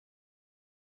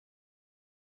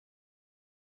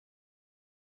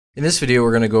In this video,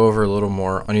 we're going to go over a little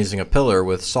more on using a pillar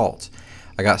with Salt.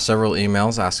 I got several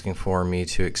emails asking for me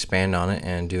to expand on it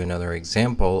and do another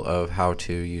example of how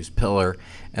to use pillar,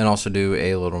 and also do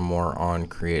a little more on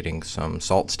creating some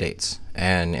salt states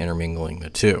and intermingling the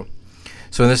two.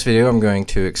 So in this video, I'm going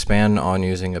to expand on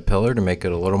using a pillar to make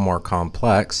it a little more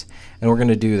complex, and we're going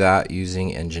to do that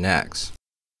using Nginx.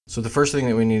 So the first thing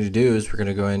that we need to do is we're going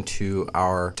to go into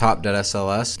our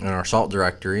top.sls and our salt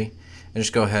directory and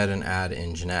just go ahead and add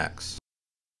Nginx.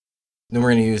 Then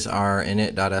we're going to use our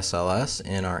init.sls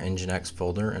in our Nginx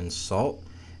folder in salt,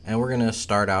 and we're going to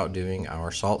start out doing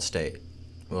our salt state.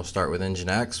 We'll start with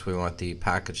Nginx. We want the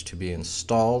package to be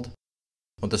installed.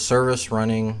 With the service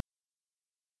running,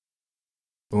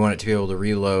 we want it to be able to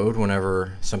reload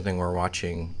whenever something we're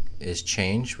watching is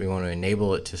changed. We want to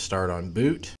enable it to start on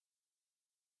boot.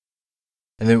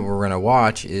 And then what we're going to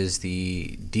watch is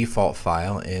the default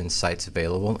file in sites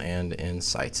available and in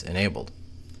sites enabled.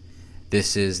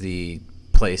 This is the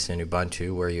place in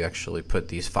Ubuntu where you actually put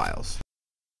these files.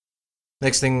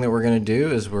 Next thing that we're going to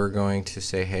do is we're going to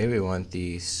say, hey, we want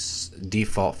the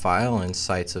default file in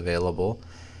sites available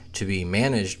to be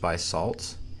managed by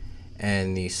Salt.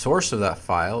 And the source of that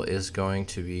file is going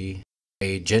to be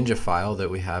a Jinja file that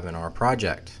we have in our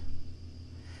project.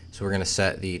 So we're going to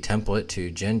set the template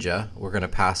to Jinja. We're going to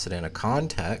pass it in a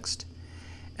context,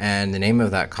 and the name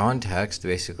of that context,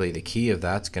 basically the key of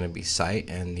that's going to be site,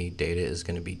 and the data is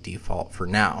going to be default for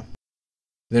now.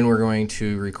 Then we're going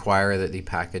to require that the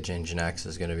package Nginx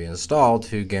is going to be installed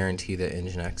to guarantee that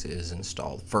Nginx is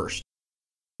installed first.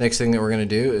 Next thing that we're going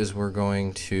to do is we're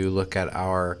going to look at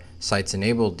our sites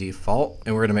enabled default,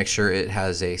 and we're going to make sure it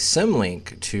has a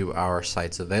symlink to our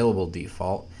sites available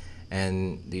default,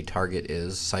 and the target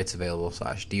is sites available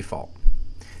 / default.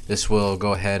 This will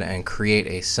go ahead and create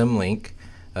a symlink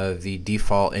of the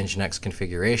default Nginx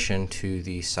configuration to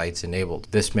the sites enabled.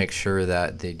 This makes sure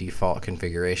that the default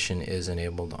configuration is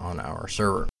enabled on our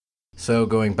server. So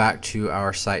going back to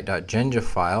our site.jinja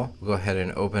file, we'll go ahead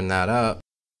and open that up,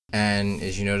 and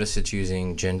as you notice, it's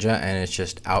using Jinja and it's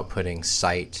just outputting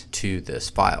site to this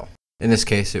file. In this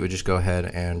case, it would just go ahead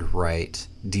and write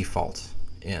default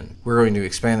in. We're going to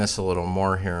expand this a little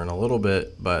more here in a little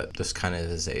bit, but this kind of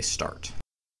is a start.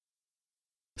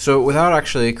 So without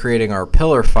actually creating our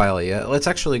pillar file yet, let's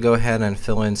actually go ahead and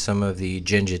fill in some of the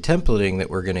Jinja templating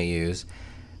that we're going to use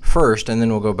first, and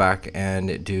then we'll go back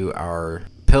and do our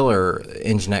pillar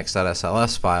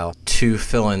nginx.sls file to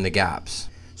fill in the gaps.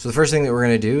 So the first thing that we're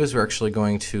going to do is we're actually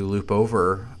going to loop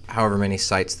over however many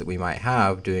sites that we might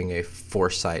have, doing a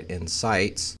for site in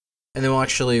sites. And then we'll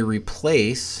actually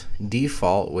replace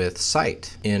default with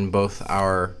site in both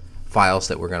our files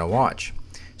that we're going to watch.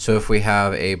 So if we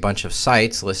have a bunch of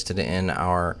sites listed in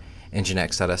our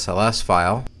nginx.sls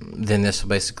file, then this will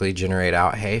basically generate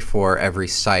out, hey, for every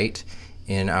site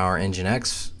in our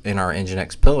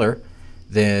Nginx pillar,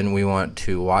 then we want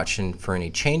to watch for any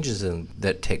changes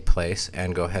that take place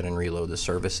and go ahead and reload the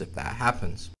service if that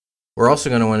happens. We're also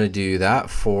going to want to do that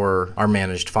for our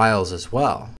managed files as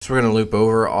well. So we're going to loop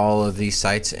over all of these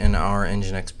sites in our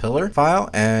Nginx pillar file,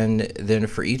 and then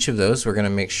for each of those we're going to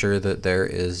make sure that there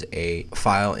is a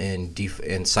file in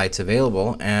sites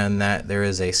available and that there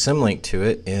is a symlink to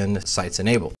it in sites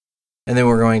enabled. And then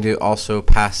we're going to also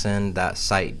pass in that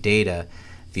site data,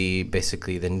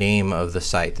 basically the name of the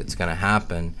site that's going to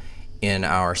happen in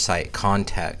our site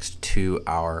context, to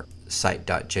our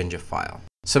site.jinja file.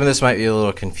 Some of this might be a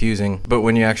little confusing, but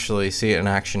when you actually see it in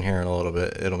action here in a little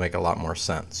bit, it'll make a lot more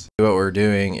sense. What we're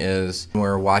doing is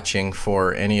we're watching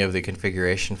for any of the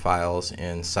configuration files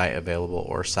in site available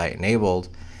or site enabled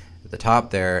at the top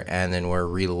there, and then we're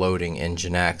reloading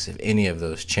Nginx if any of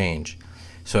those change.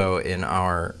 So in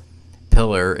our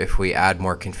pillar, if we add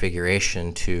more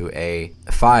configuration to a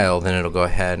file, then it'll go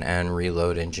ahead and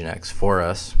reload Nginx for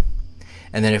us.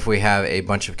 And then if we have a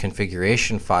bunch of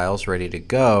configuration files ready to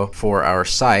go for our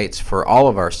sites, for all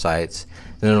of our sites,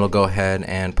 then it'll go ahead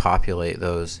and populate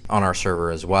those on our server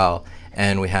as well.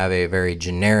 And we have a very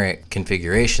generic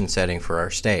configuration setting for our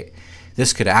state.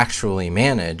 This could actually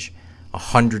manage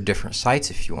 100 different sites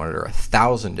if you wanted, or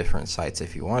 1,000 different sites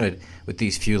if you wanted. With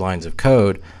these few lines of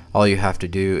code, all you have to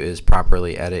do is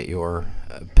properly edit your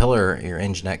pillar, your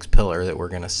Nginx pillar that we're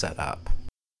going to set up.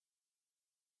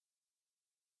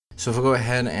 So if we go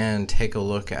ahead and take a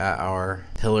look at our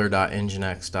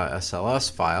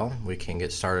pillar.nginx.sls file, we can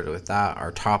get started with that.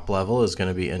 Our top level is going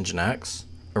to be Nginx.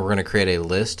 We're going to create a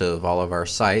list of all of our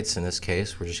sites. In this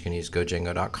case, we're just going to use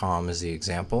GoDjango.com as the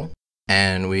example.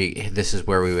 And this is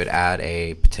where we would add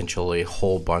a potentially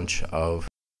whole bunch of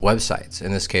websites.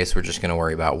 In this case, we're just going to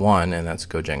worry about one, and that's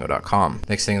GoDjango.com.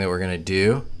 Next thing that we're going to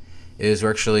do is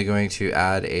we're actually going to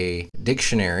add a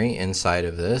dictionary inside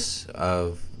of this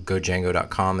of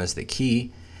GoDjango.com as the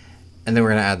key. And then we're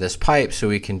going to add this pipe so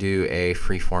we can do a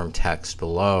freeform text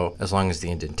below as long as the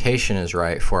indentation is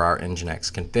right for our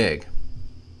Nginx config.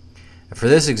 And for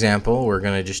this example, we're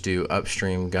going to just do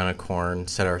upstream Gunnicorn,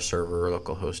 set our server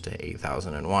localhost to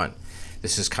 8001.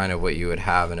 This is kind of what you would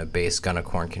have in a base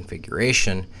Gunnicorn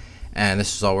configuration. And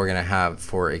this is all we're going to have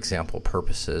for example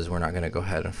purposes. We're not going to go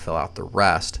ahead and fill out the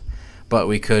rest. But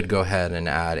we could go ahead and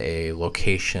add a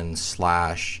location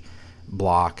 /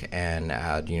 block and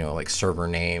add, like server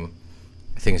name,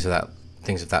 things of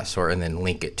that sort, and then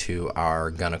link it to our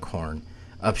Gunnicorn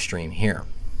upstream here.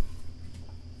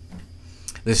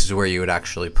 This is where you would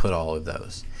actually put all of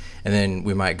those. And then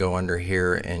we might go under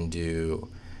here and do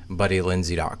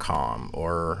buddylindsay.com,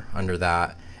 or under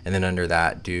that, and then under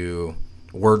that do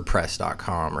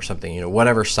wordpress.com or something,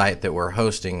 whatever site that we're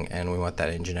hosting, and we want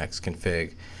that Nginx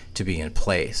config to be in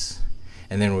place.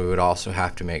 And then we would also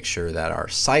have to make sure that our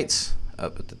sites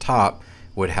up at the top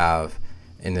would have,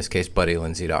 in this case,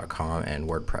 buddylindsay.com and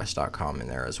wordpress.com in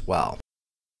there as well.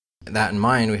 With that in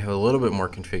mind, we have a little bit more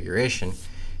configuration.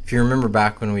 If you remember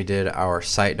back when we did our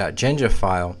site.genja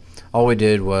file, all we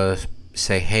did was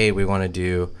say, hey, we want to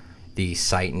do the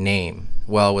site name.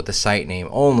 Well, with the site name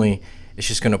only, it's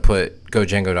just going to put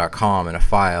GoDjango.com in a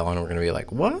file, and we're going to be like,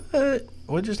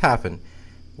 what just happened?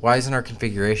 Why isn't our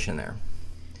configuration there?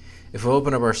 If we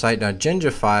open up our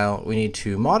site.genja file, we need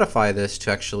to modify this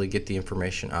to actually get the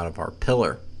information out of our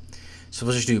pillar. So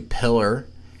we'll just do pillar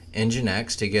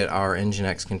Nginx to get our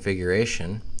Nginx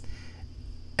configuration,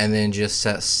 and then just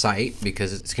set site,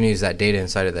 because it's going to use that data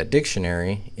inside of that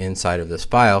dictionary inside of this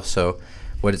file. So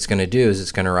what it's going to do is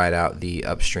it's going to write out the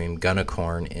upstream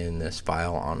Gunnicorn in this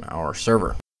file on our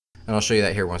server. And I'll show you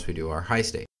that here once we do our high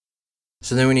state.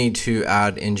 So then we need to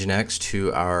add Nginx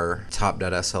to our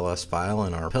top.sls file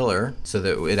in our pillar so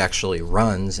that it actually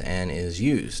runs and is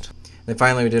used. Then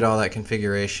finally we did all that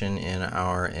configuration in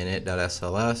our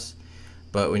init.sls,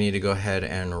 but we need to go ahead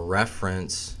and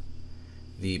reference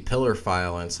the pillar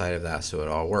file inside of that so it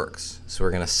all works. So we're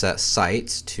going to set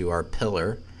sites to our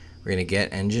pillar. We're going to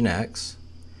get Nginx,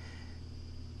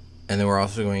 and then we're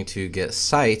also going to get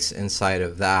sites inside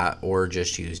of that, or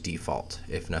just use default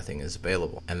if nothing is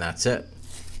available. And that's it.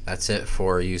 That's it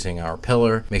for using our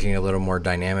pillar, making it a little more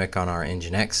dynamic on our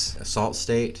Nginx salt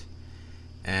state.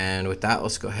 And with that,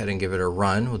 let's go ahead and give it a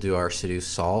run. We'll do our sudo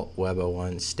salt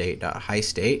web01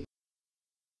 state.high-state.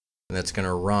 And that's going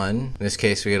to run. In this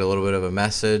case, we get a little bit of a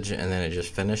message, and then it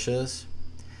just finishes.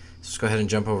 So let's go ahead and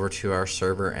jump over to our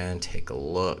server and take a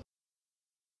look.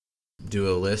 Do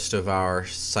a list of our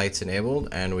sites enabled,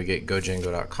 and we get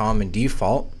GoDjango.com in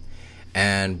default,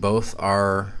 and both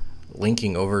are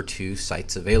linking over to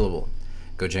sites available.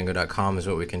 GoDjango.com is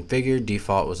what we configured.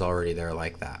 Default was already there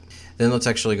like that. Then let's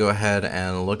actually go ahead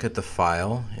and look at the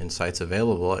file in sites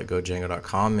available at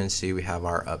GoDjango.com and see we have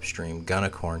our upstream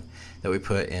Gunnicorn that we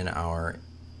put in our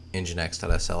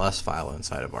nginx.sls file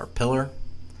inside of our pillar.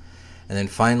 And then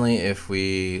finally, if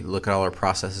we look at all our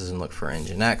processes and look for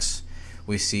Nginx,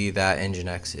 we see that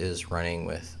Nginx is running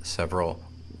with several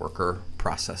worker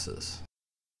processes.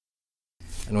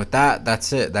 And with that,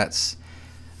 that's it. That's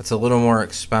a little more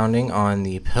expounding on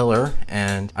the pillar,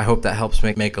 and I hope that helps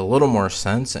make a little more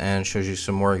sense and shows you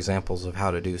some more examples of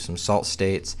how to do some salt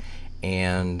states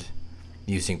and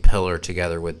using pillar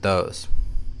together with those.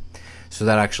 So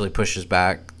that actually pushes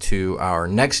back to our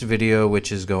next video,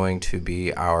 which is going to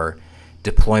be our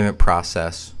deployment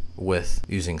process with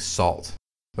using salt.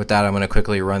 With that, I'm going to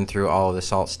quickly run through all of the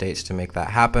salt states to make that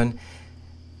happen,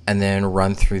 and then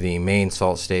run through the main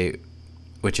salt state,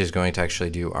 which is going to actually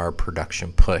do our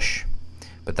production push.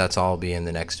 But that's all be in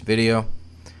the next video.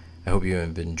 I hope you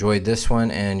have enjoyed this one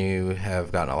and you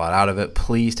have gotten a lot out of it.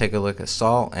 Please take a look at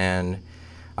Salt, and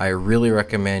I really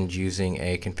recommend using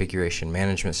a configuration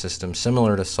management system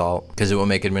similar to Salt, because it will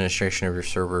make administration of your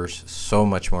servers so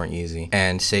much more easy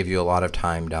and save you a lot of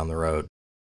time down the road.